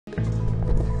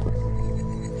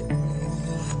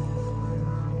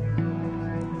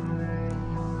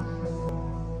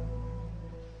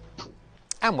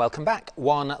And welcome back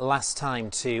one last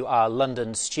time to our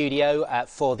London studio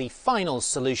for the final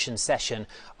solution session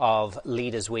of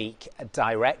Leaders Week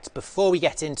Direct. Before we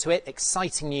get into it,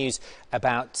 exciting news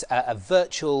about a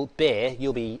virtual beer.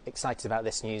 You'll be excited about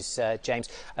this news, James.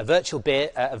 A virtual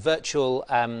beer, a virtual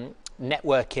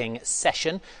networking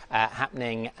session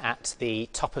happening at the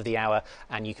top of the hour,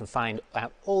 and you can find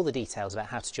out all the details about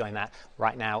how to join that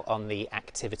right now on the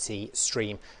activity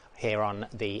stream here on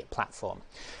the platform.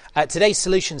 Today's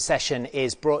solution session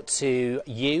is brought to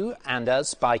you and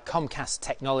us by Comcast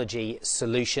Technology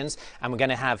Solutions, and we're going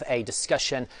to have a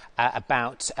discussion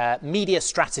about media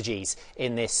strategies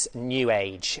in this new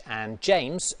age. And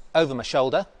James, over my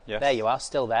shoulder, yes. There you are,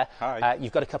 still there. Hi.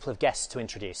 You've got a couple of guests to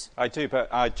introduce. I do,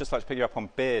 but I'd just like to pick you up on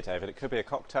beer, David. It could be a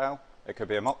cocktail. It could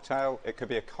be a mocktail, it could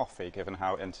be a coffee, given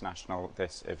how international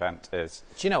this event is.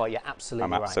 Do you know what? You're absolutely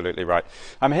right. I'm absolutely right.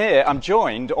 I'm here, I'm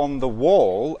joined on the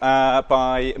wall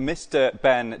by Mr.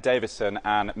 Ben Davison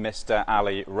and Mr.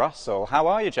 Ali Russell. How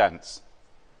are you, gents?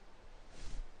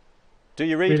 Do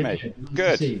you read me?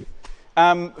 Good.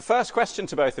 First question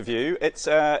to both of you. It's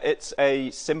a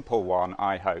simple one,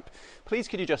 I hope. Please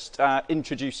could you just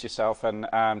introduce yourself and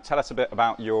tell us a bit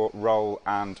about your role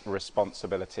and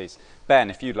responsibilities. Ben,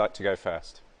 if you'd like to go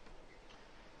first.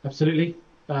 Absolutely.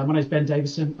 My name is Ben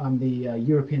Davison. I'm the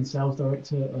European Sales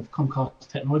Director of Comcast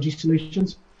Technology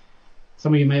Solutions.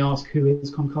 Some of you may ask, who is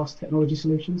Comcast Technology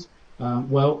Solutions?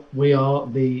 Well, we are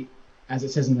as it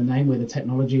says in the name, we're the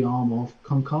technology arm of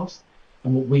Comcast.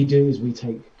 And what we do is we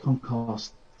take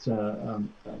Comcast's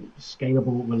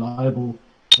scalable, reliable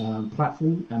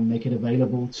platform and make it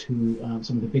available to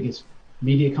some of the biggest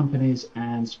media companies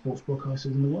and sports broadcasters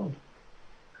in the world.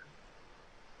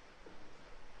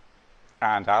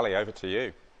 And Ali, over to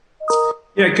you.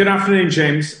 Yeah, good afternoon,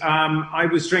 James. I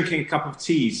was drinking a cup of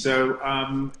tea,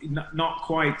 so not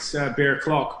quite beer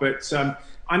o'clock, but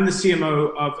I'm the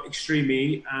CMO of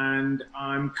Extreme, and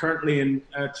I'm currently in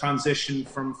transition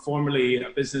from formerly a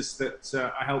business that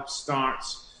I helped start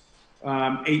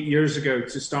 8 years ago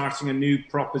to starting a new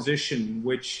proposition,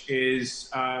 which is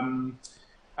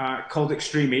called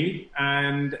Extreme.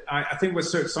 And I think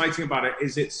what's so exciting about it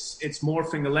is it's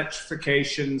morphing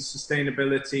electrification,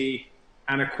 sustainability,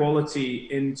 and equality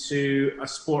into a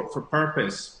sport for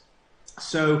purpose.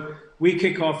 So we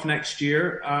kick off next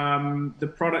year. The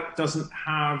product doesn't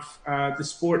have, the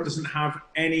sport doesn't have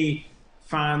any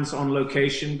fans on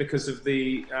location because of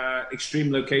the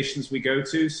extreme locations we go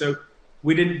to. So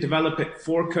we didn't develop it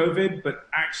for COVID, but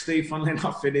actually, funnily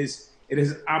enough, it is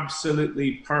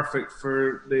absolutely perfect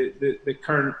for the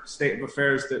current state of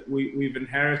affairs that we've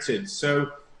inherited.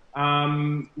 So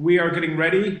we are getting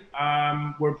ready.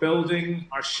 We're building,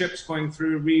 our ship's going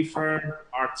through refurb,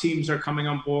 our teams are coming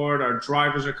on board, our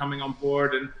drivers are coming on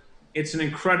board, and it's an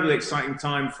incredibly exciting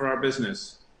time for our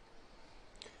business.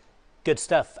 Good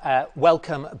stuff.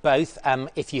 Welcome both.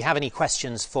 If you have any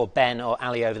questions for Ben or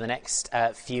Ali over the next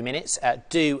few minutes,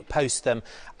 do post them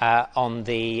on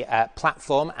the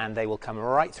platform, and they will come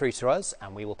right through to us,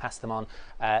 and we will pass them on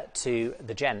to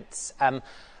the gents.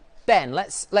 Ben,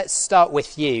 let's start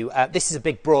with you. This is a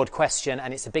big, broad question,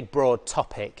 and it's a big, broad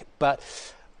topic. But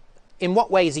in what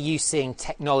ways are you seeing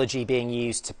technology being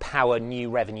used to power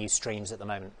new revenue streams at the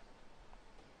moment?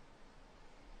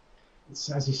 It's,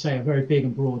 as you say, a very big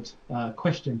and broad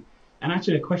question, and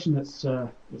actually a question that's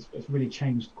really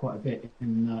changed quite a bit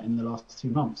in the last 2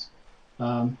 months.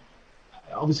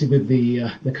 Obviously, with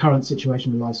the current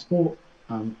situation with live sport,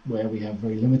 where we have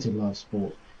very limited live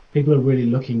sport, people are really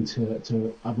looking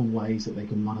to other ways that they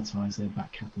can monetize their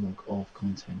back catalogue of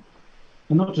content,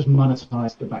 and not just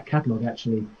monetize the back catalogue,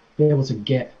 actually be able to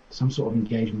get some sort of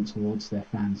engagement towards their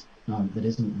fans that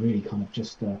isn't really kind of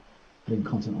just putting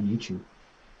content on YouTube.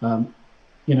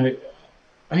 You know,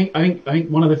 I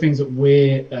think one of the things that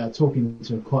we're talking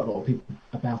to quite a lot of people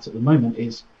about at the moment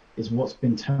is what's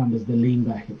been termed as the lean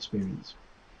back experience.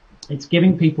 It's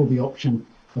giving people the option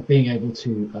of being able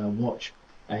to watch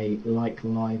a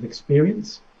live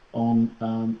experience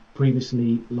on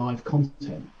previously live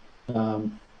content.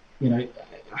 You know,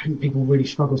 I think people really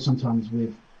struggle sometimes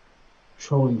with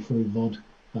trolling through VOD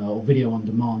or video on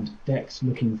demand decks,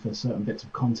 looking for certain bits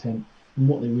of content. And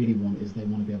what they really want is they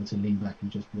want to be able to lean back and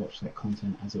just watch that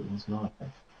content as it was live.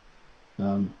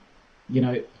 You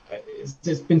know,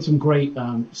 there's been some great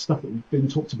stuff that's been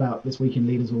talked about this week in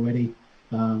Leaders already.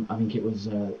 I think it was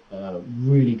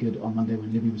really good on Monday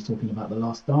when Libby was talking about The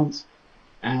Last Dance.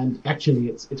 And actually,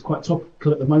 it's quite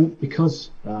topical at the moment because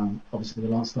obviously The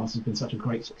Last Dance has been such a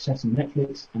great success on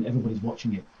Netflix and everybody's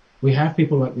watching it. We have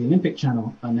people like the Olympic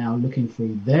Channel are now looking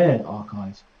through their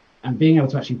archives and being able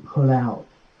to actually pull out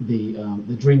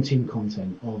the Dream Team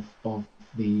content of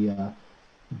the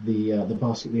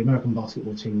American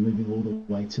basketball team moving all the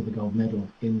way to the gold medal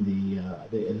in the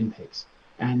Olympics.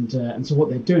 And so what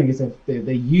they're doing is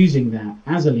they're using that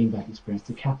as a lean back experience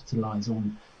to capitalize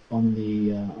on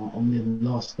the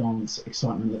last dance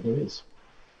excitement that there is.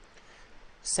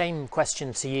 Same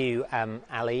question to you,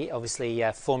 Ali. Obviously,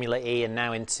 Formula E and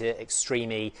now into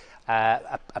Extreme E,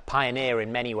 a pioneer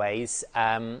in many ways.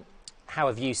 How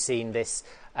have you seen this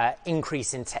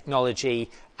increase in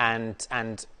technology and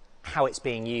how it's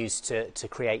being used to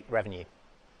create revenue?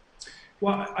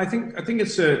 Well, I think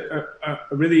it's a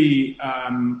really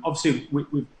obviously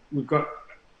we've got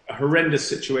a horrendous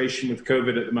situation with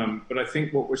COVID at the moment, but I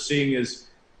think what we're seeing is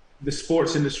the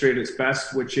sports industry at its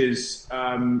best, which is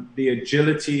the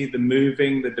agility, the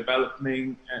moving, the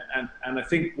developing, and I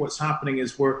think what's happening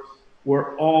is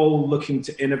we're all looking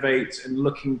to innovate and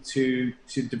looking to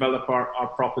develop our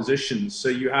propositions. So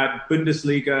you had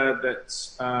Bundesliga that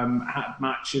had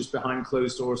matches behind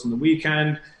closed doors on the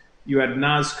weekend. You had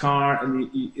NASCAR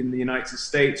in the United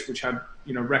States, which had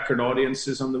record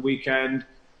audiences on the weekend.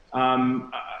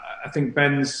 I think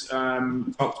Ben's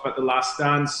talked about The Last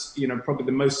Dance, probably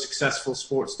the most successful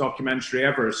sports documentary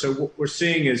ever. So what we're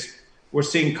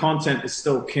seeing content is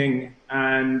still king,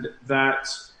 and that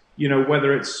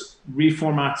whether it's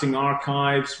reformatting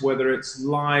archives, whether it's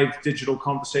live digital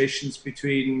conversations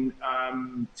between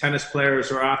tennis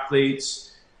players or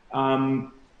athletes.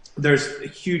 There's a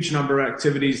huge number of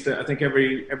activities that I think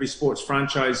every sports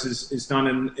franchise is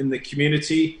done in the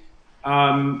community.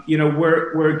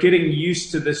 We're getting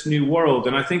used to this new world,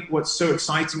 and I think what's so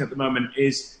exciting at the moment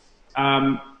is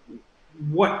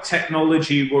what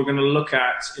technology we're going to look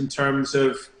at in terms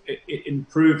of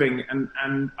improving,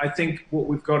 and I think what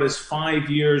we've got is 5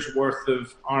 years worth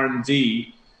of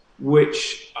R&D,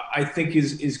 which I think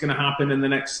is going to happen in the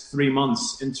next 3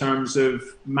 months in terms of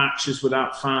matches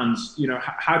without fans.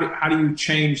 How do you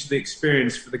change the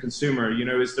experience for the consumer?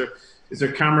 Is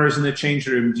there cameras in the change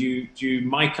room? Do you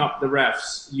mic up the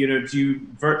refs? Do you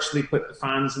virtually put the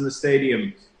fans in the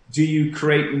stadium? Do you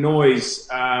create noise,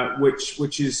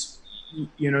 which is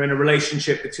in a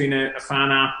relationship between a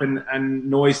fan app and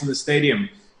noise in the stadium?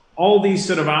 All these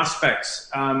sort of aspects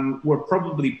were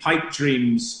probably pipe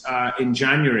dreams in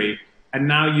January, and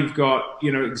now you've got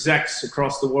execs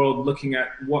across the world looking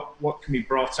at what can be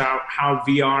brought out, how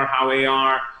VR, how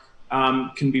AR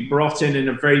can be brought in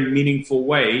a very meaningful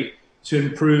way to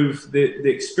improve the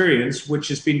experience, which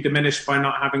has been diminished by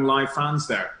not having live fans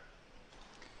there.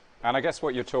 And I guess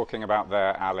what you're talking about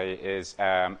there, Ali, is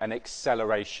an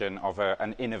acceleration of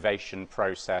an innovation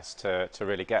process to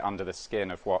really get under the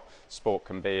skin of what sport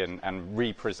can be and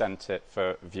represent it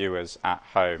for viewers at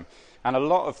home. And a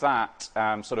lot of that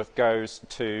sort of goes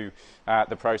to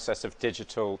the process of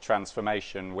digital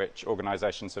transformation, which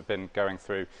organisations have been going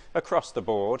through across the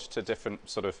board to different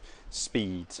sort of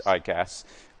speeds, I guess.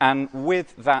 And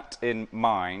with that in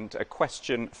mind, a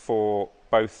question for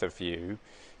both of you.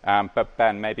 But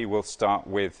Ben, maybe we'll start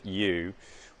with you.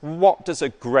 What does a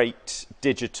great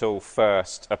digital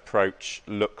first approach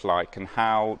look like, and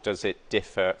how does it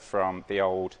differ from the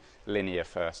old linear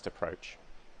first approach?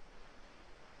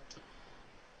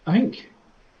 I think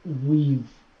we've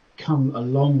come a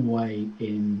long way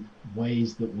in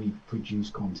ways that we produce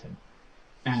content,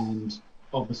 and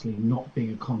obviously not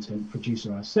being a content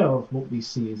producer ourselves, what we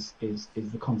see is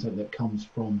the content that comes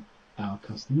from our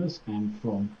customers and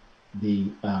from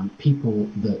the people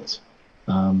that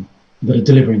are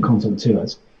delivering content to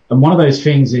us. And one of those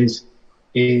things is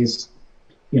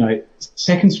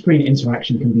second screen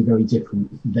interaction can be very different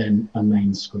than a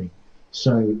main screen.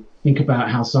 So think about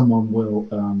how someone will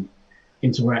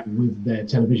interact with their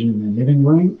television in their living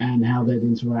room and how they'd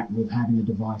interact with having a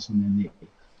device on their knee.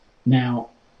 Now,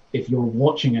 if you're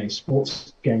watching a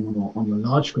sports game on your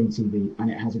large screen TV and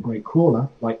it has a great crawler,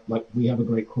 like we have a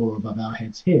great crawler above our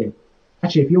heads here,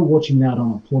 actually, if you're watching that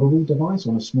on a portable device,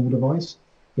 on a small device,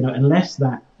 unless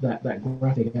that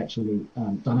graphic actually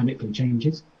dynamically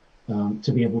changes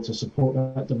to be able to support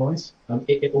that device,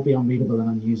 it will be unreadable and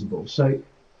unusable. So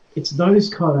it's those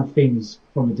kind of things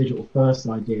from a digital first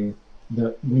idea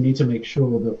that we need to make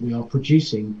sure that we are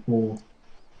producing for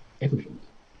everything.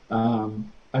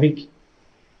 I think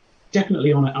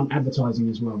definitely on advertising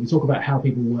as well. We talk about how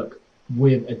people work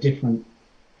with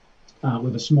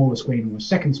with a smaller screen or a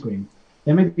second screen.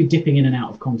 They may be dipping in and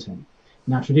out of content.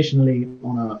 Now, traditionally,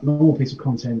 on a normal piece of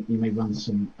content, you may run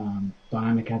some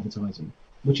dynamic advertising,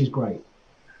 which is great.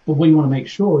 But what you want to make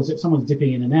sure is if someone's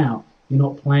dipping in and out, you're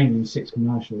not playing them 6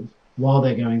 commercials while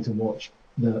they're going to watch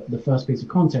the first piece of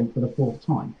content for the 4th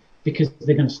time, because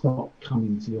they're going to stop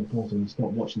coming to your portal and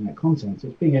stop watching that content. So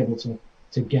it's being able to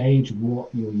to gauge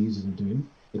what your users are doing.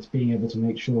 It's being able to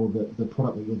make sure that the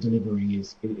product that you're delivering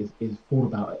is thought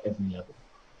about at every level.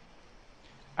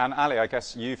 And Ali, I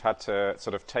guess you've had to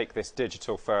sort of take this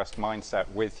digital first mindset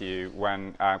with you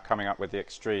when coming up with the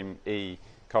Extreme E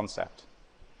concept.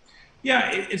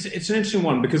 Yeah, it's an interesting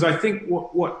one, because I think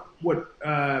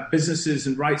what businesses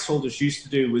and rights holders used to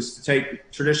do was to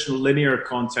take traditional linear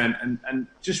content and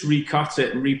just recut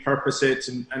it and repurpose it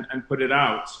and put it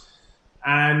out.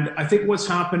 And I think what's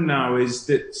happened now is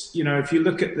that, you know, if you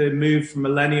look at the move from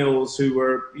millennials who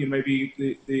were, you know,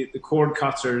 maybe the cord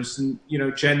cutters, and, you know,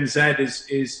 Gen Z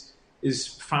is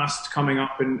fast coming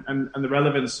up, and the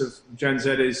relevance of Gen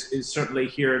Z is certainly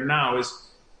here now, is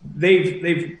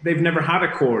they've never had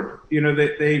a cord. You know,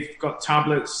 they've got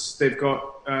tablets, they've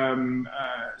got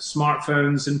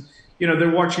smartphones, and, you know,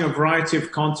 they're watching a variety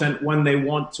of content when they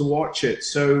want to watch it.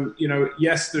 So, you know,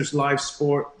 yes, there's live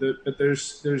sport, but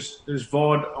there's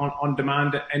VOD on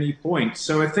demand at any point.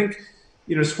 So I think,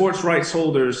 you know, sports rights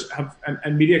holders have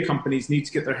and media companies need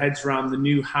to get their heads around the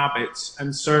new habits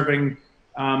and serving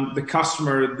the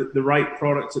customer the right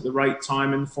product at the right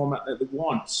time in the format that they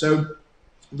want. So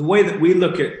the way that we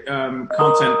look at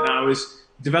content now is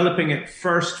developing it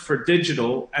first for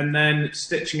digital and then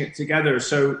stitching it together.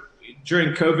 So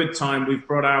during COVID time, we've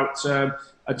brought out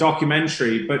a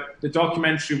documentary, but the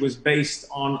documentary was based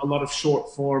on a lot of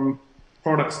short form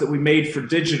products that we made for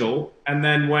digital. And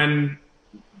then when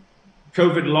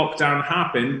COVID lockdown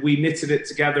happened, we knitted it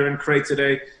together and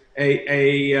created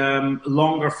a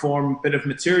longer form bit of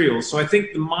material. So I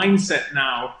think the mindset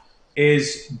now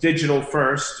is digital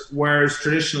first, whereas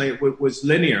traditionally it was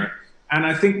linear. And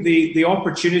I think the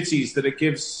opportunities that it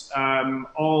gives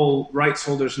all rights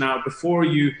holders now, before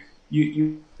you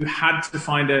had to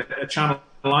find a channel.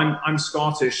 I'm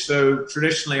Scottish, so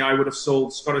traditionally I would have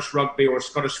sold Scottish rugby or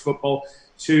Scottish football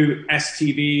to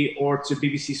STV or to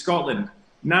BBC Scotland.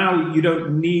 Now you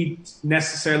don't need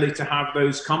necessarily to have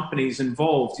those companies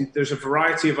involved. There's a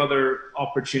variety of other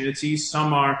opportunities.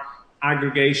 Some are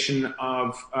aggregation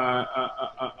of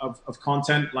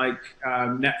content like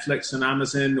Netflix and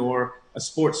Amazon, or a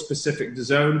sports-specific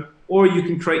DAZN, or you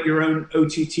can create your own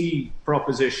OTT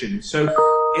proposition. So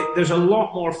there's a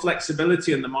lot more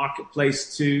flexibility in the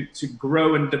marketplace to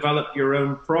grow and develop your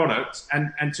own product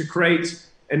and to create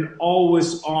an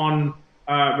always-on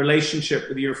relationship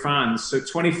with your fans. So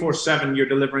 24/7, you're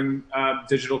delivering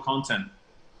digital content.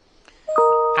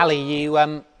 Ali, you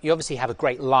obviously have a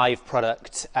great live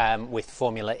product with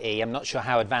Formula E. I'm not sure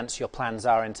how advanced your plans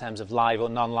are in terms of live or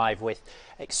non-live with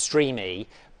Extreme E,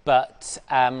 but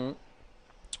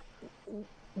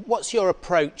what's your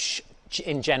approach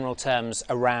in general terms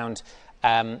around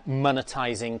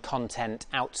monetizing content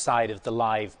outside of the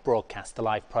live broadcast, the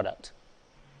live product?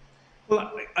 Well,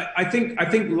 I think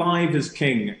live is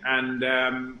king,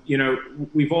 and you know,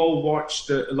 we've all watched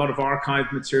a lot of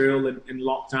archive material in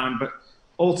lockdown, but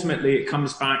ultimately it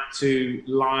comes back to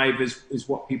live is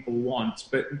what people want.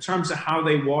 But in terms of how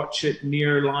they watch it,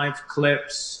 near live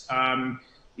clips,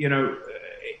 you know,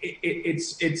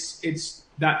 it's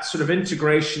that sort of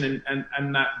integration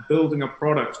and that building a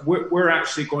product. We're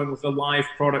actually going with a live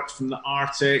product from the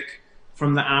Arctic,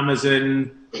 from the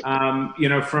Amazon, you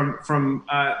know, from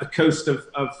the coast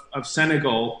of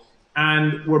Senegal,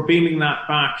 and we're beaming that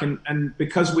back. And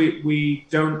because we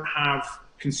don't have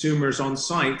consumers on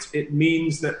site, it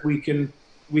means that we can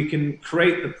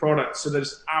create the product so that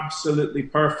it's absolutely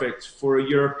perfect for a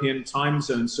European time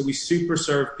zone. So we super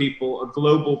serve people a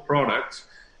global product,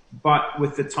 but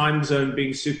with the time zone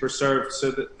being super served so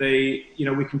that they, you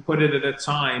know, we can put it at a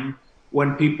time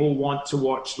when people want to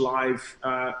watch live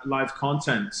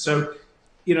content. So,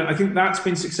 you know, I think that's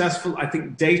been successful. I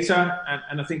think data,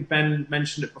 and I think Ben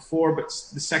mentioned it before, but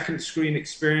the second screen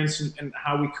experience and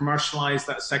how we commercialize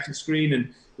that second screen.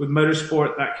 And with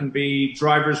motorsport, that can be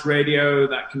driver's radio,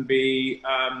 that can be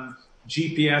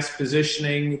GPS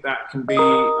positioning, that can be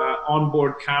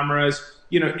onboard cameras.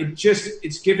 You know,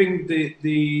 it's giving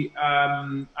the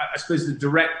I suppose the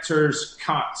director's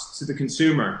cut to the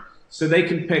consumer, so they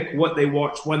can pick what they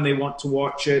watch, when they want to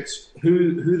watch it,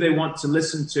 who they want to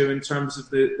listen to in terms of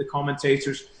the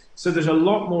commentators. So there's a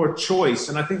lot more choice,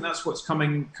 and I think that's what's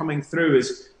coming through.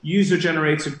 Is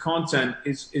user-generated content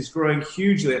is growing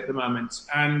hugely at the moment,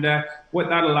 and what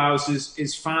that allows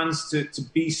is fans to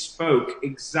bespoke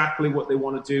exactly what they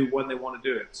want to do when they want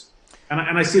to do it,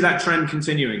 and I see that trend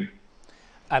continuing.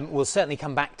 We'll certainly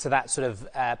come back to that sort of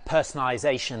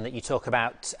personalisation that you talk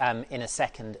about in a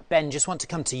second. Ben, just want to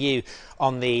come to you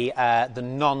on the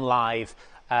non-live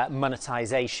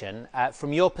monetization.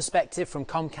 From your perspective, from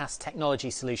Comcast Technology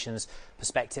Solutions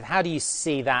perspective, how do you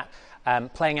see that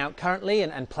playing out currently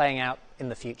and playing out in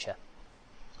the future?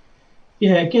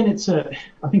 Yeah, again,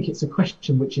 I think it's a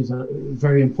question which is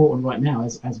very important right now,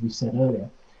 as we said earlier.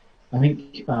 I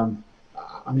think,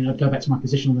 I'd go back to my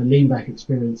position on the lean back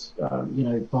experience.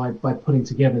 By putting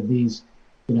together these,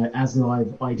 as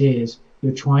live ideas,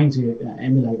 you're trying to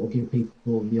emulate or give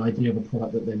people the idea of a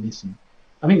product that they're missing.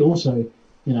 I think also,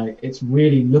 it's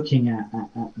really looking at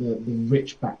the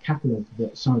rich back catalogue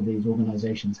that some of these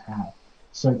organisations have.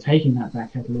 So taking that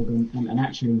back catalogue and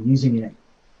actually using it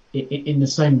in the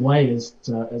same way as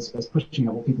pushing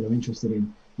out what people are interested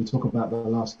in. We talk about The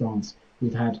Last Dance.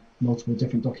 We've had multiple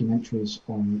different documentaries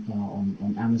on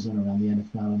Amazon around the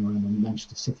NFL and around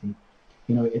Manchester City.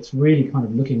 It's really kind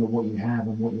of looking at what you have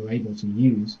and what you're able to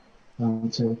use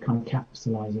to kind of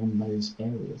capitalize on those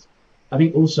areas. I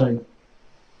think also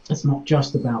it's not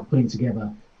just about putting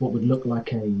together what would look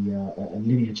like a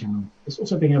linear channel. It's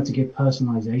also being able to give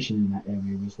personalization in that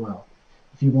area as well.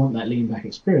 If you want that lean back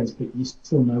experience, but you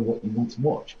still know what you want to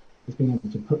watch, it's being able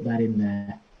to put that in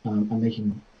there and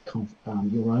making kind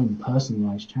of your own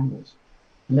personalized channels.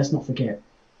 And let's not forget,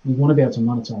 we want to be able to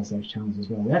monetize those channels as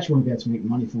well. We actually want to be able to make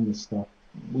money from this stuff.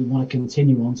 We want to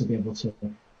continue on to be able to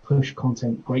push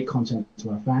content, great content to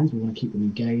our fans. We want to keep them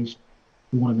engaged.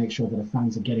 We want to make sure that our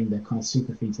fans are getting their kind of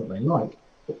super feeds that they like,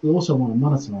 but we also want to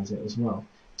monetize it as well.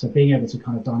 So being able to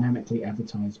kind of dynamically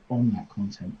advertise on that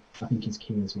content, I think is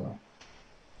key as well.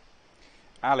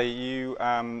 Ali, you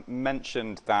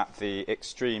mentioned that the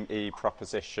Extreme E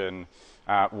proposition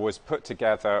was put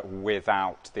together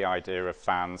without the idea of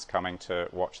fans coming to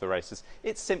watch the races.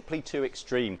 It's simply too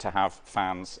extreme to have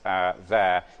fans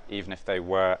there, even if they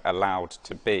were allowed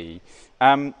to be.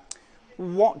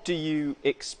 What do you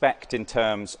expect in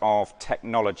terms of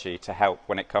technology to help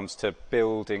when it comes to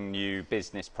building new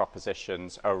business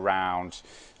propositions around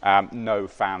no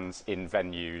fans in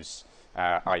venues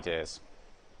ideas?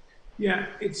 Yeah,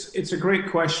 it's a great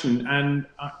question, and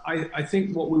I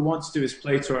think what we want to do is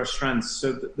play to our strengths.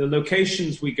 So the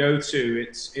locations we go to,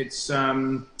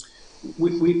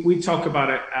 we talk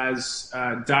about it as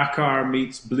Dakar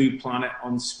meets Blue Planet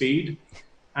on speed,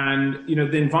 and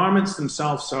the environments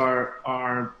themselves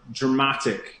are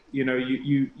dramatic.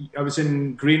 I was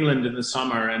in Greenland in the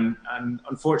summer, and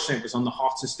unfortunately it was on the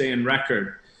hottest day in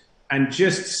record. And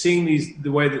just seeing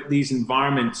the way that these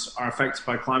environments are affected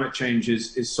by climate change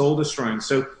is soul destroying.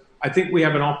 So I think we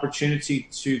have an opportunity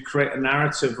to create a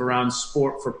narrative around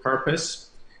sport for purpose.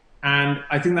 And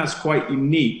I think that's quite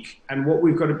unique. And what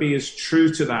we've got to be is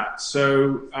true to that.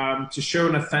 So to show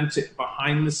an authentic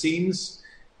behind the scenes.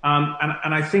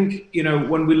 And I think,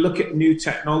 when we look at new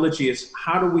technology, is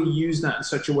how do we use that in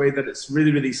such a way that it's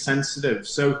really, really sensitive?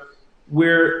 So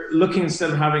we're looking, instead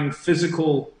of having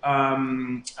physical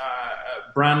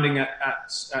branding at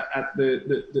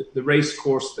the race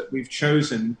course that we've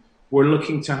chosen, we're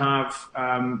looking to have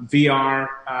VR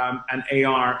and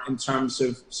AR in terms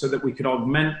of, so that we could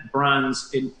augment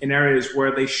brands in areas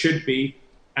where they should be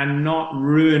and not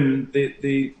ruin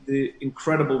the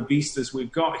incredible vistas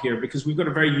we've got here, because we've got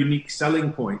a very unique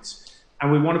selling point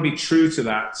and we want to be true to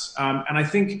that. And I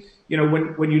think,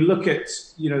 when you look at,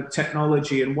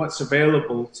 technology and what's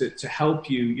available to help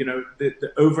you,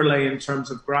 the overlay in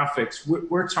terms of graphics,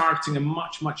 we're targeting a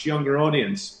much, much younger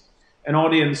audience, an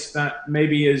audience that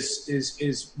maybe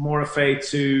is more afraid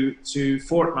to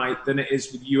Fortnite than it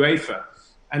is with UEFA.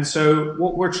 And so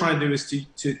what we're trying to do is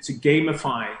to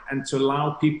gamify and to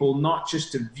allow people not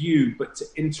just to view, but to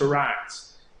interact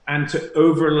and to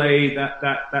overlay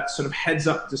that sort of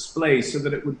heads-up display, so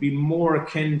that it would be more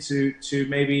akin to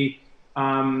maybe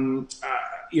a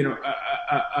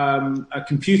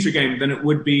computer game than it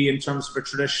would be in terms of a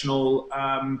traditional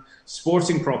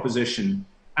sporting proposition.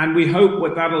 And we hope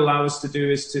what that allows us to do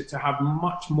is to have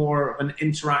much more of an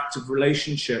interactive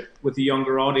relationship with the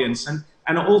younger audience, and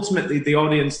ultimately the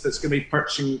audience that's going to be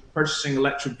purchasing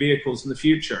electric vehicles in the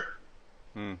future.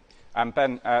 And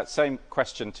Ben, same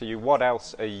question to you. What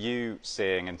else are you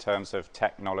seeing in terms of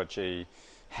technology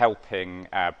helping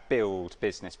build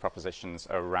business propositions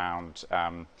around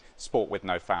sport with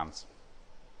no fans?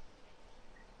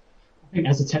 I think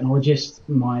as a technologist,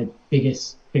 my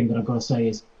biggest thing that I've got to say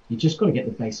is you just got to get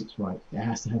the basics right. It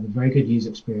has to have a very good user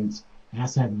experience. It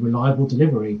has to have reliable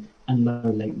delivery and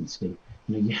low latency.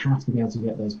 You have to be able to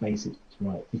get those basics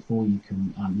right before you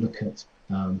can look at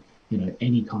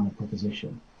any kind of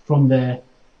proposition. From there,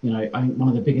 I think one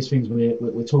of the biggest things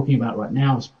we're talking about right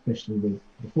now, especially with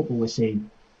the football we're seeing,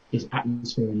 is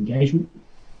atmosphere and engagement.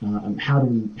 How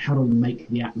do we make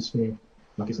the atmosphere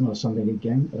like it's not a Sunday league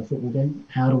game, but a football game.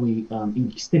 How do we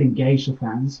still engage the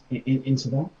fans into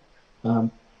that?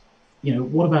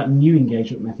 What about new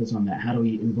engagement methods on that? How do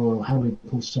we embroil, how do we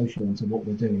pull social into what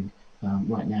we're doing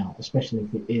right now, especially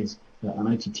if it is an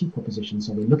OTT proposition,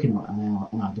 so we're looking at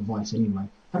on our device anyway.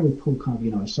 How do we pull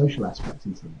kind of, a social aspect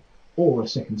into that, or a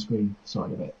second screen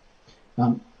side of it?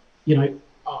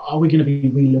 Are we going to be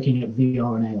re-looking at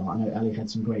VR and AR? I know Ali had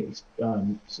some great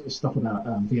stuff about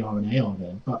VR and AR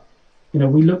there, but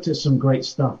we looked at some great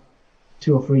stuff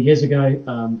 2 or 3 years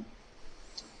ago.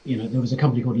 There was a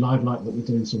company called Livelight that were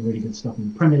doing some really good stuff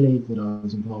in the Premier League that I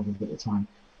was involved with at the time.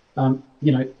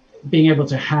 Being able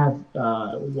to have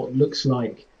what looks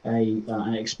like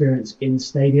an experience in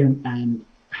stadium and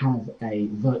have a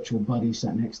virtual buddy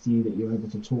sat next to you that you're able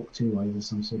to talk to over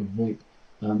some sort of VoIP.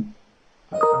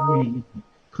 Really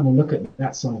kind of look at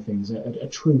that side of things, a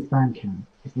true fan cam.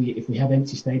 If we have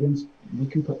empty stadiums, we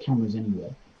can put cameras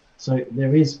anywhere. So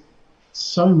there is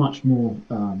so much more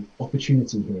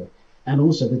opportunity here. And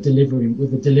also with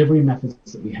the delivery methods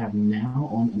that we have now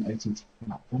on an OTT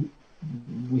platform,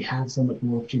 we have so much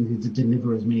more opportunity to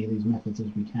deliver as many of these methods as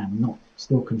we can, not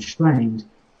still constrained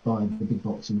by the big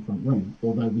box in the front room,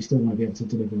 although we still want to be able to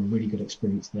deliver a really good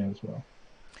experience there as well.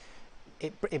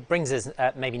 It brings us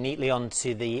maybe neatly on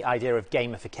to the idea of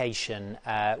gamification,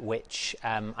 which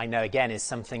I know again is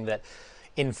something that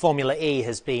in Formula E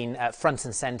has been front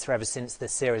and centre ever since the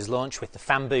series launch, with the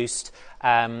fan boost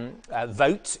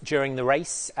vote during the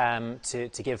race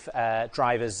to give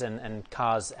drivers and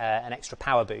cars an extra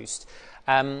power boost.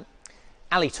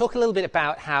 Ali, talk a little bit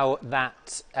about how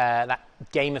that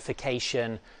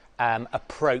gamification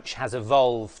approach has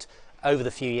evolved over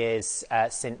the few years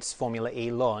since Formula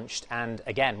E launched, and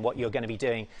again, what you're going to be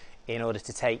doing in order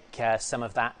to take some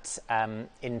of that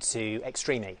into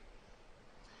Extreme E.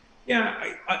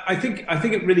 Yeah, I think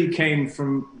it really came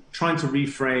from trying to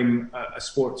reframe a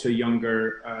sport to a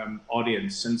younger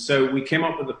audience, and so we came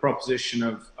up with the proposition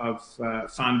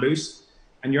of fan boost.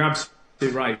 And you're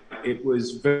absolutely right; it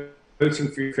was voting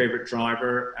for your favorite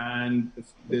driver, and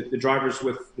the drivers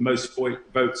with the most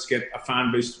votes get a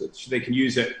fan boost, which they can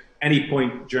use at any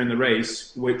point during the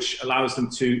race, which allows them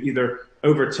to either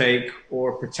overtake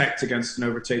or protect against an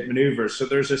overtake maneuver. So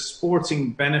there's a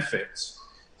sporting benefit.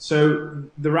 So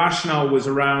the rationale was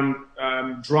around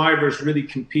drivers really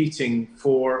competing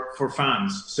for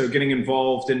fans. So getting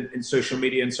involved in social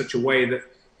media in such a way that,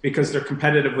 because they're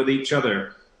competitive with each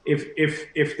other,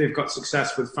 if they've got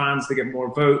success with fans, they get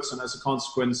more votes, and as a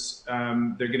consequence,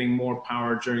 they're getting more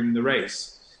power during the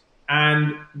race.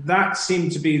 And that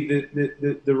seemed to be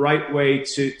the right way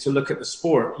to look at the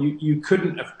sport. You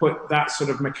couldn't have put that sort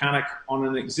of mechanic on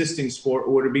an existing sport. It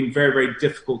would have been very, very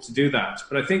difficult to do that.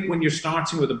 But I think when you're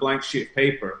starting with a blank sheet of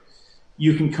paper,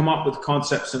 you can come up with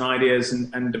concepts and ideas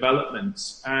and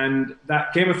developments. And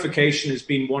that gamification has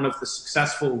been one of the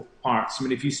successful parts. I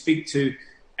mean, if you speak to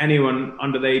anyone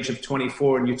under the age of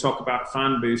 24 and you talk about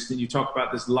fan boost and you talk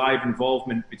about this live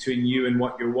involvement between you and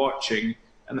what you're watching,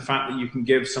 and the fact that you can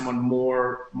give someone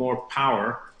more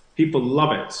power, people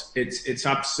love it. It's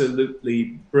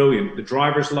absolutely brilliant. The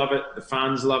drivers love it, the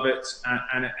fans love it,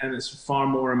 and it's a far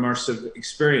more immersive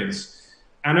experience.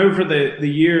 And over the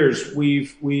years,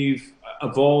 we've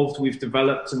evolved, we've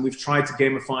developed, and we've tried to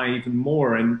gamify even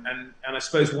more. And I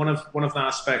suppose one of the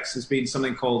aspects has been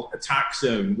something called Attack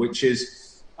Zone, which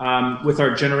is with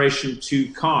our Generation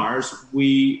 2 cars,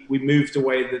 we moved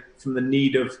away from the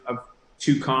need of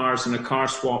 2 cars and a car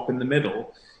swap in the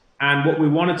middle. And what we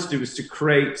wanted to do was to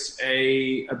create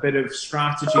a bit of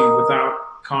strategy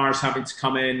without cars having to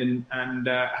come in and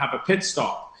have a pit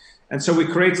stop. And so we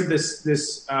created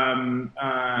this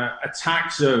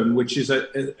attack zone, which is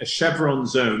a chevron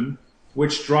zone,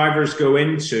 which drivers go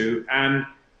into, and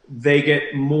they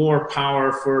get more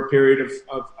power for a period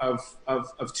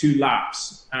of 2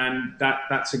 laps. And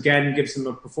that's again gives them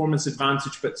a performance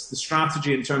advantage, but it's the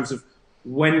strategy in terms of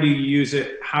when do you use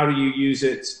it, how do you use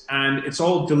it, and it's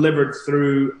all delivered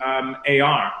through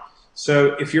AR.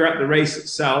 So if you're at the race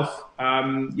itself,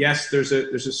 yes, there's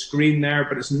a screen there,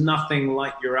 but it's nothing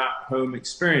like your at-home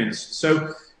experience.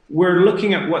 So we're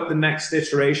looking at what the next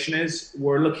iteration is.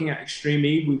 We're looking at Extreme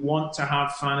E. We want to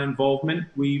have fan involvement.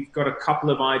 We've got a couple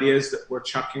of ideas that we're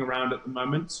chucking around at the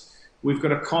moment. We've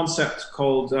got a concept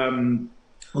called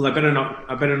well, I better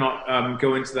not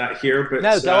go into that here. But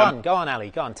no, go on,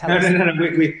 Ali, go on. Tell us. No.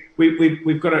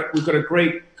 We've got a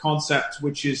great concept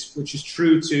which is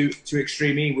true to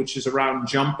Extreme E, which is around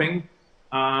jumping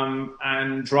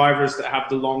and drivers that have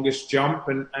the longest jump,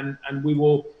 and we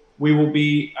will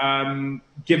be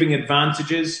giving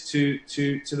advantages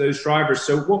to those drivers.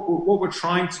 So what we're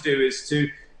trying to do is to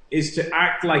is to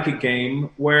act like a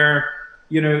game where,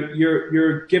 you know,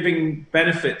 you're giving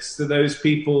benefits to those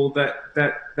people that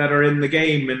are in the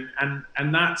game,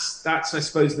 and that's I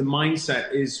suppose the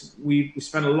mindset is we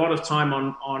spend a lot of time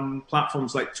on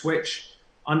platforms like Twitch,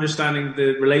 understanding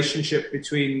the relationship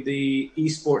between the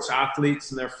esports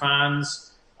athletes and their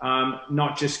fans,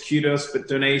 not just kudos but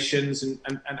donations,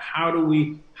 and how do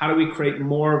we create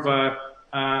more of a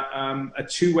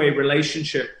two-way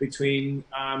relationship between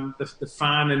the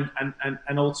fan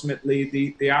and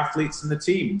ultimately the athletes and the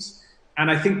teams. And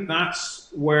I think that's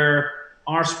where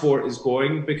our sport is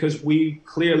going, because we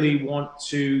clearly want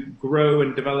to grow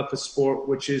and develop a sport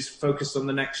which is focused on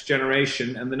the next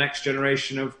generation and the next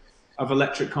generation of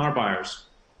electric car buyers.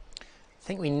 I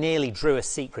think we nearly drew a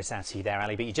secret out of you there,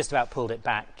 Ali, but you just about pulled it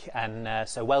back, and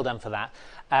so well done for that.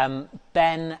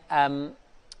 Ben,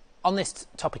 on this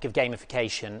topic of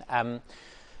gamification,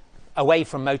 away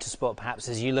from motorsport perhaps,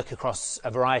 as you look across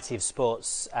a variety of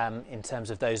sports in terms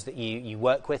of those that you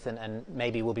work with and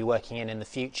maybe will be working in the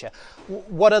future,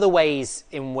 what are the ways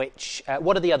in which,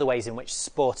 what are the other ways in which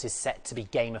sport is set to be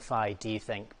gamified, do you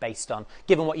think, based on,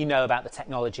 given what you know about the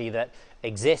technology that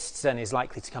exists and is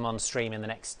likely to come on stream in the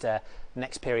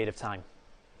next period of time?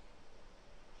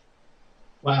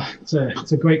 Well,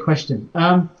 it's a great question.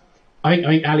 I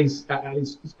think Ali's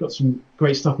got some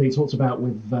great stuff that he talks about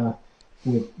with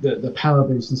the power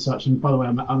boost and such. And by the way,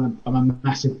 I'm a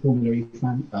massive Formula E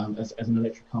fan as an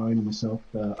electric car owner myself.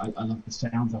 I love the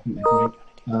sounds. I think they're great.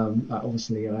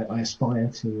 Obviously, I aspire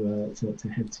to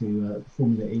head to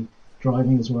Formula E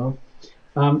driving as well.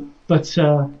 But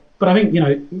I think, you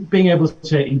know, being able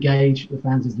to engage the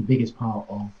fans is the biggest part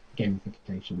of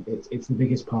gamification. It's the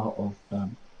biggest part of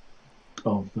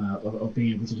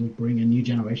being able to just bring a new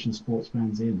generation of sports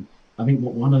fans in. I think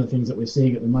one of the things that we're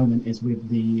seeing at the moment is with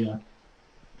the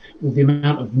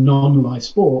amount of non-live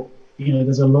sport, you know,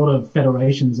 there's a lot of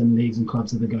federations and leagues and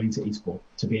clubs that are going to esport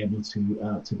to be able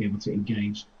to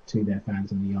engage to their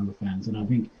fans and the younger fans. And I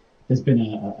think there's been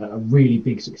a really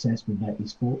big success with that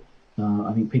esport.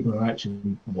 I think people are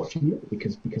actually watching it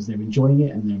because they're enjoying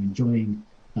it, and they're enjoying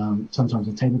sometimes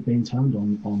the table being turned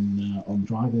on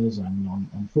drivers and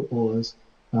on footballers.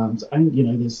 So I think, you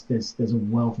know, there's a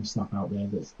wealth of stuff out there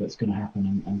that's going to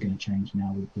happen and going to change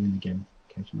now within the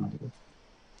gamification idea.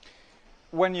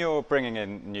 When you're bringing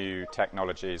in new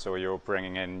technologies or you're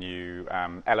bringing in new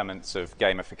elements of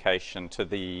gamification to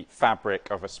the fabric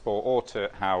of a sport or to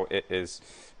how it is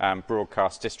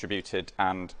broadcast, distributed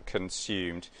and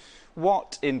consumed,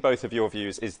 what, in both of your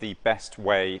views, is the best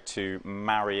way to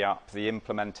marry up the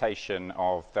implementation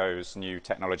of those new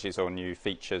technologies or new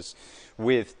features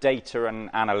with data and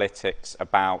analytics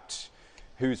about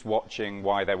who's watching,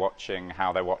 why they're watching,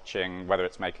 how they're watching, whether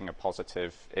it's making a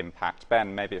positive impact?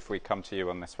 Ben, maybe if we come to you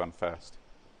on this one first.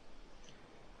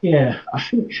 Yeah, I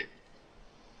think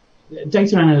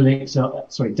data and analytics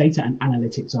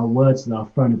are words that are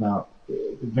thrown about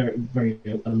very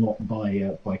a lot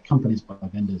by companies, by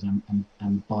vendors,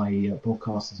 and by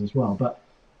broadcasters as well. But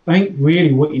I think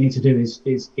really what you need to do is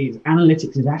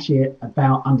analytics is actually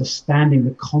about understanding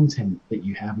the content that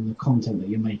you have and the content that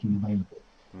you're making available.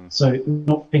 So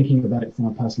not thinking about it from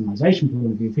a personalization point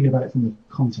of view, thinking about it from the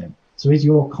content. So is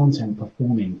your content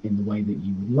performing in the way that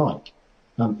you would like?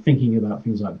 Thinking about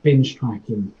things like binge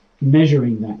tracking,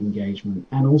 measuring that engagement,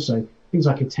 and also things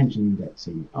like attention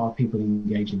indexing. Are people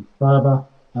engaging further?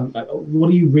 What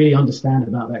do you really understand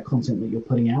about that content that you're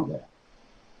putting out there?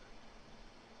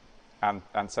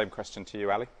 And same question to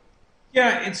you, Ali.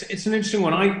 Yeah, it's an interesting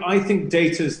one. I think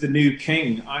data is the new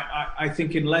king. I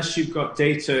think unless you've got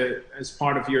data as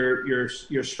part of your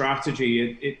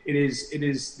strategy, it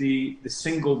is the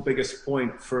single biggest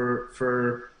point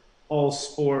for all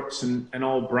sports and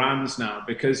all brands now.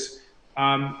 Because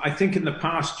I think in the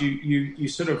past you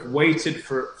sort of waited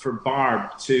for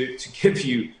Barb to give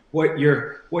you what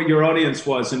your audience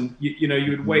was, and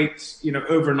you would wait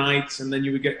overnight, and then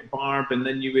you would get Barb, and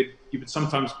then you would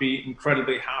sometimes be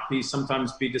incredibly happy,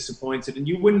 sometimes be disappointed, and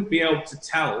you wouldn't be able to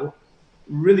tell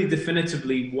really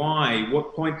definitively why,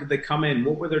 what point did they come in,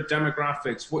 what were their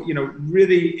demographics, what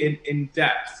really in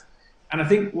depth. And I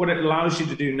think what it allows you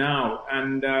to do now,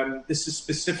 and this is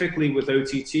specifically with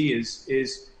OTT,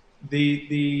 is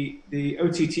the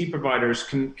OTT providers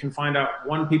can find out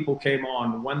when people came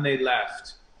on, when they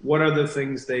left, what are the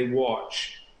things they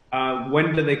watch,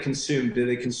 when do they consume? Do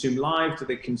they consume live? Do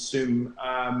they consume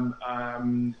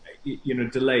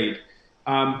delayed?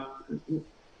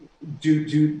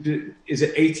 Is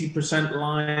it 80%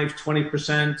 live,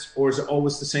 20%, or is it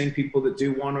always the same people that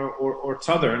do one or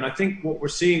t'other? And I think what we're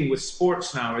seeing with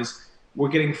sports now is we're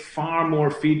getting far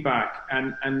more feedback,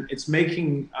 and it's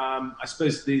making, I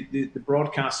suppose, the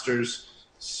broadcasters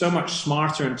so much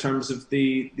smarter in terms of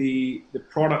the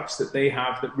products that they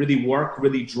have that really work,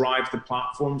 really drive the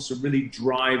platform, so really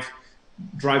drive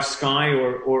Sky,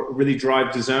 or really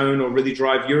drive DAZN, or really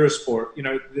drive Eurosport. You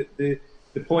know,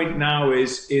 the point now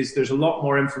is there's a lot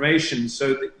more information,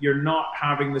 so that you're not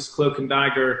having this cloak and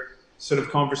dagger sort of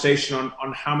conversation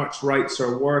on how much rights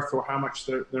are worth or how much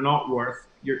they're not worth.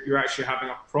 You're actually having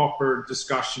a proper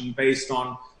discussion based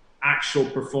on actual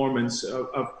performance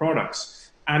of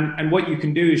products. And what you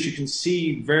can do is you can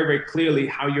see very, very clearly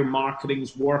how your marketing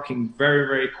is working very,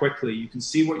 very quickly. You can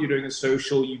see what you're doing in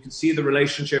social. You can see the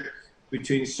relationship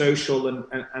between social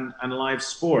and live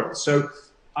sport. So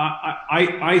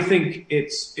I think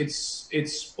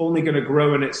it's only going to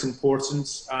grow in its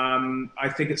importance. I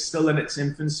think it's still in its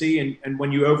infancy, and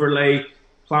when you overlay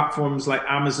platforms like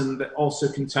Amazon that also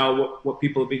can tell what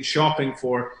people have been shopping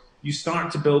for, you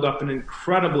start to build up an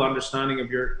incredible understanding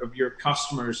of your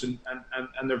customers and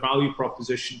their value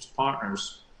proposition to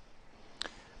partners.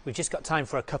 We've just got time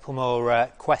for a couple more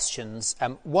questions.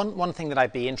 One thing that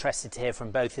I'd be interested to hear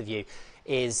from both of you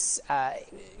is,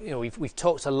 you know, we've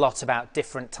talked a lot about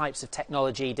different types of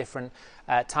technology, different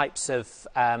types of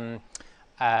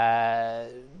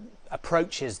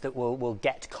approaches that will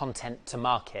get content to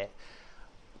market.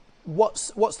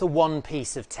 What's the one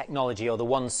piece of technology or the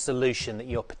one solution that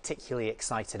you're particularly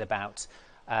excited about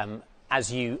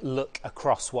as you look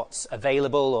across what's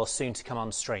available or soon to come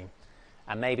on stream?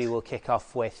 And maybe we'll kick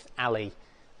off with Ali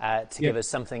to give us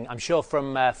something, I'm sure,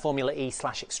 from Formula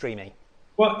E/Extreme E.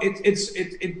 Well, do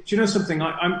you know something?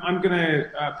 I'm going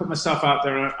to put myself out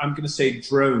there. I'm going to say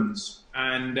drones.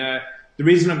 And the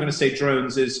reason I'm going to say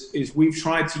drones is we've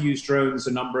tried to use drones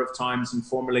a number of times in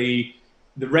Formula E.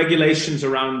 The regulations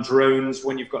around drones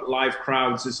when you've got live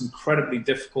crowds is incredibly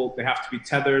difficult. They have to be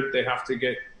tethered. They have to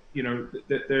get, you know,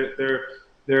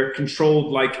 they're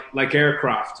controlled like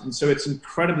aircraft. And so it's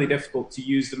incredibly difficult to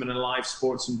use them in a live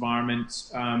sports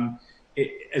environment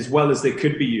as well as they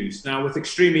could be used. Now with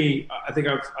Extreme E, I think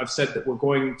I've said that we're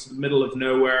going to the middle of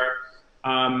nowhere.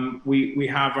 We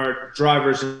have our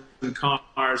drivers and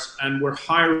cars, and we're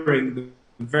hiring the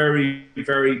very,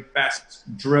 very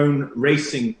best drone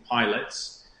racing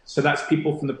pilots. So that's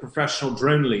people from the professional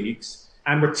drone leagues,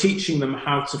 and we're teaching them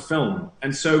how to film.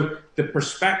 And so the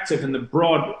perspective and the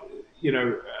broad, you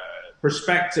know,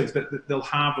 perspective that they'll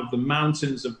have of the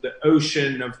mountains, of the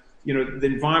ocean, of, you know, the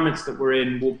environments that we're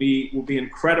in will be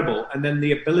incredible. And then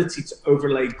the ability to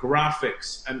overlay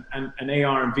graphics and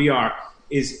AR and VR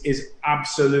is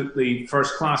absolutely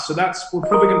first class. So we're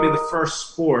probably going to be the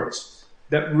first sport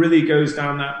that really goes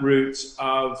down that route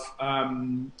of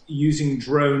using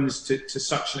drones to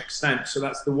such an extent. So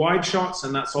that's the wide shots,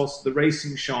 and that's also the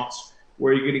racing shots,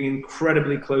 where you're getting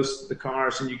incredibly close to the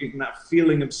cars, and you're getting that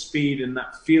feeling of speed and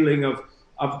that feeling of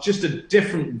just a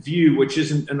different view, which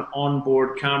isn't an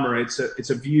onboard camera. It's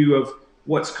a view of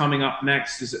what's coming up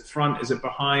next. Is it front? Is it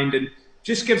behind? And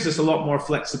just gives us a lot more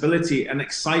flexibility and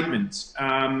excitement.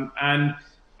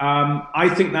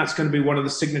 I think that's going to be one of the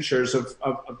signatures of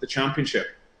the championship.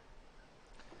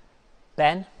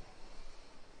 Ben?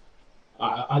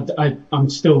 I'm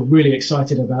still really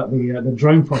excited about the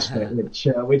drone prospect,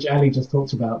 which Ali just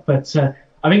talked about. But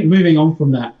I think moving on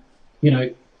from that, you know,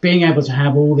 being able to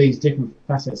have all these different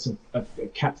facets of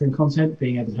capturing content,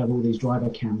 being able to have all these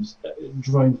driver cams,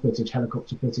 drone footage,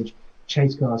 helicopter footage,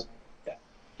 chase cars,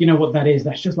 you know what that is?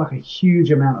 That's just like a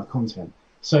huge amount of content.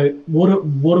 So what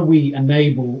do we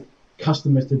enable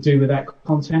customers to do with that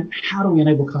content? How do we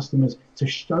enable customers to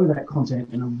show that content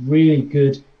in a really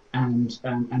good and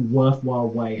worthwhile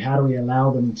way? How do we allow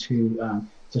them to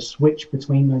switch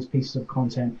between those pieces of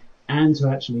content and to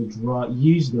actually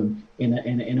use them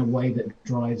in a way that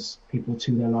drives people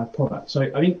to their live product? So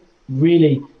I think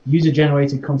really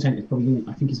user-generated content is probably,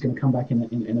 I think, is going to come back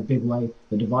in a big way.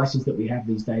 The devices that we have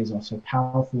these days are so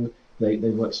powerful, they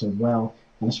work so well,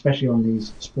 and especially on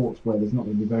these sports where there's not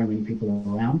going to be very many people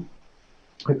around.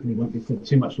 Hopefully it won't be for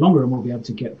too much longer, and we'll be able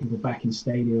to get people back in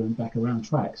stadia and back around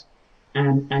tracks.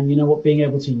 And you know what, being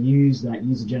able to use that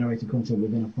user-generated content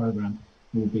within a program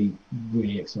will be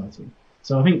really exciting.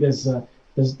 So I think there's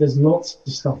lots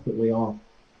of stuff that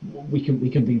we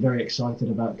can be very excited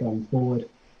about going forward.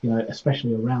 You know,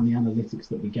 especially around the analytics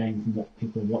that we gain from what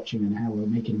people are watching and how we're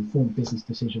making informed business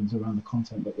decisions around the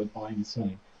content that we're buying and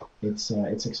selling. It's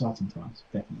exciting times,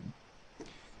 definitely.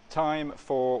 time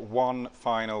for one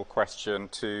final question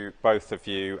to both of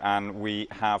you, and we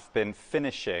have been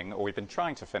finishing, or we've been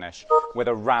trying to finish, with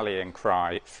a rallying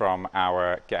cry from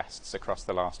our guests across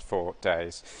the last 4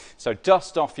 days. So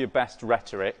dust off your best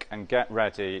rhetoric and get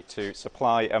ready to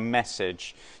supply a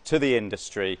message to the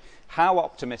industry. How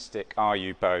optimistic are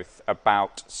you both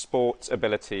about sport's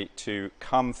ability to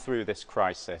come through this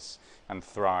crisis and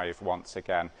thrive once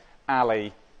again?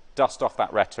 Ali, dust off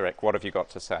that rhetoric. What have you got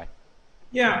to say?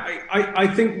 Yeah, I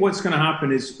think what's going to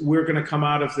happen is we're going to come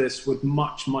out of this with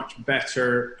much, much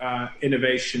better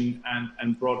innovation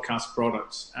and broadcast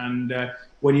products. And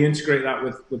when you integrate that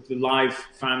with the live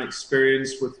fan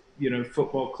experience, with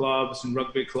football clubs and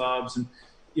rugby clubs and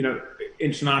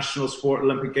international sport,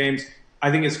 Olympic Games,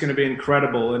 I think it's going to be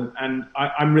incredible. And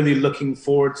I'm really looking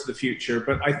forward to the future.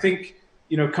 But I think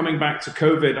coming back to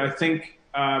COVID, I think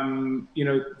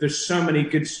there's so many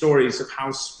good stories of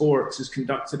how sports has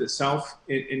conducted itself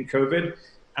in COVID.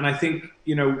 And I think,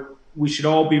 we should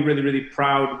all be really, really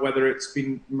proud, whether it's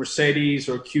been Mercedes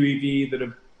or QEV that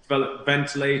have developed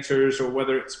ventilators, or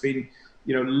whether it's been,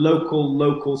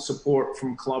 local support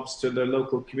from clubs to their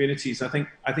local communities. I think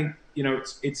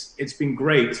it's been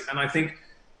great. And I think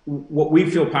what we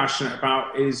feel passionate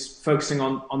about is focusing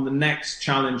on the next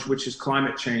challenge, which is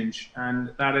climate change.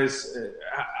 And that is,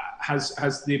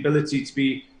 has the ability to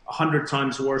be 100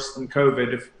 times worse than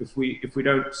COVID if we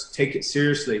don't take it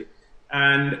seriously.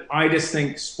 And I just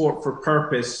think sport for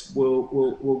purpose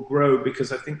will grow,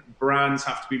 because I think brands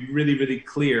have to be really, really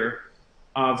clear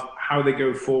of how they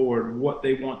go forward, what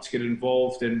they want to get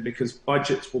involved in, because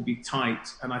budgets will be tight.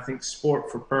 And I think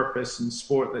sport for purpose and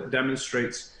sport that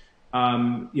demonstrates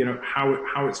how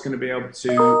it's going to be able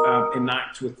to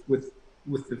enact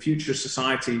with the future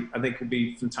society, I think will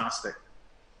be fantastic.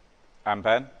 And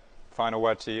Ben, final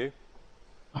word to you.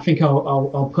 I think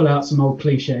I'll pull out some old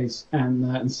cliches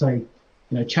and say,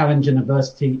 challenge and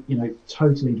adversity,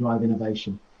 totally drive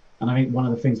innovation. And I think one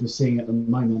of the things we're seeing at the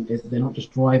moment is they're not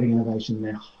just driving innovation,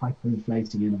 they're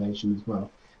hyperinflating innovation as well.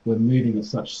 We're moving at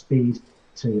such speed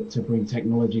to bring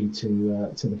technology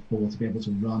to the fore, to be able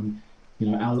to run,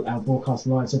 our broadcast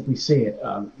lives as we see it.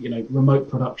 Remote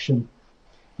production.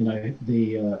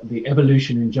 The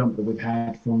evolution and jump that we've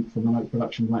had from remote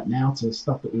production right now to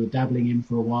stuff that we were dabbling in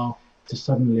for a while, to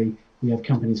suddenly we have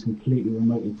companies completely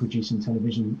remotely producing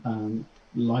television,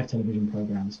 live television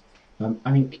programs.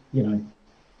 I think,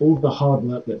 all the hard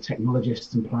work that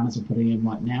technologists and planners are putting in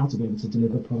right now to be able to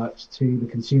deliver products to the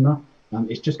consumer,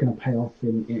 it's just going to pay off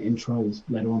in troves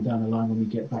later on down the line when we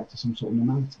get back to some sort of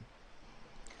normality.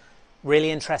 Really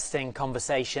interesting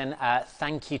conversation.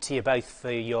 Thank you to you both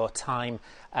for your time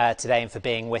today and for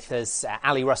being with us.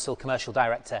 Ali Russell, Commercial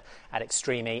Director at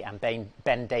Extreme, and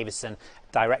Ben Davison,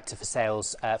 Director for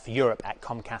Sales for Europe at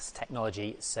Comcast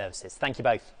Technology Services. Thank you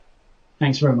both.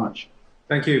 Thanks very much.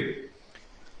 Thank you.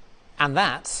 And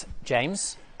that,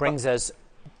 James, brings us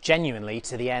genuinely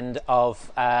to the end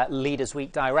of Leaders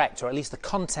Week Direct, or at least the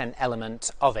content element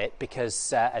of it,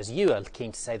 because as you are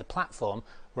keen to say, the platform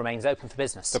remains open for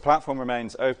business. The platform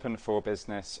remains open for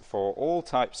business for all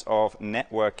types of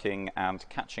networking and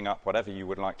catching up, whatever you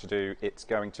would like to do. It's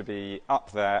going to be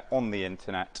up there on the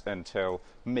internet until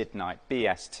midnight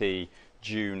BST,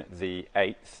 June the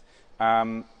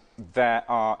 8th. There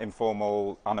are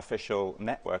informal, unofficial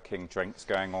networking drinks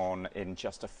going on in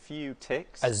just a few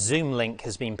ticks. A Zoom link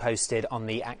has been posted on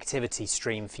the activity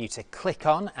stream for you to click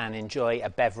on and enjoy a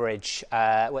beverage.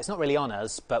 Well, it's not really on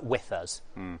us, but with us.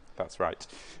 That's right.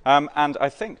 And I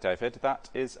think, David, that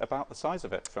is about the size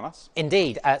of it from us.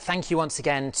 Indeed. Thank you once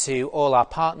again to all our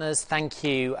partners. Thank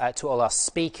you to all our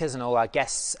speakers and all our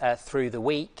guests through the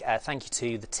week. Thank you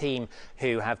to the team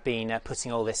who have been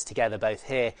putting all this together, both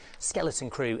here,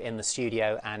 skeleton crew in the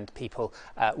studio, and people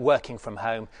working from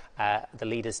home, the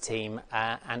Leaders team.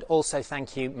 And also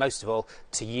thank you, most of all,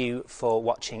 to you for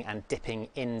watching and dipping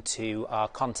into our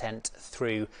content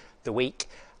through the week.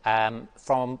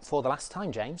 For the last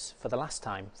time, James, for the last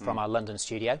time from our London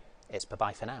studio, it's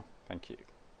bye-bye for now. Thank you.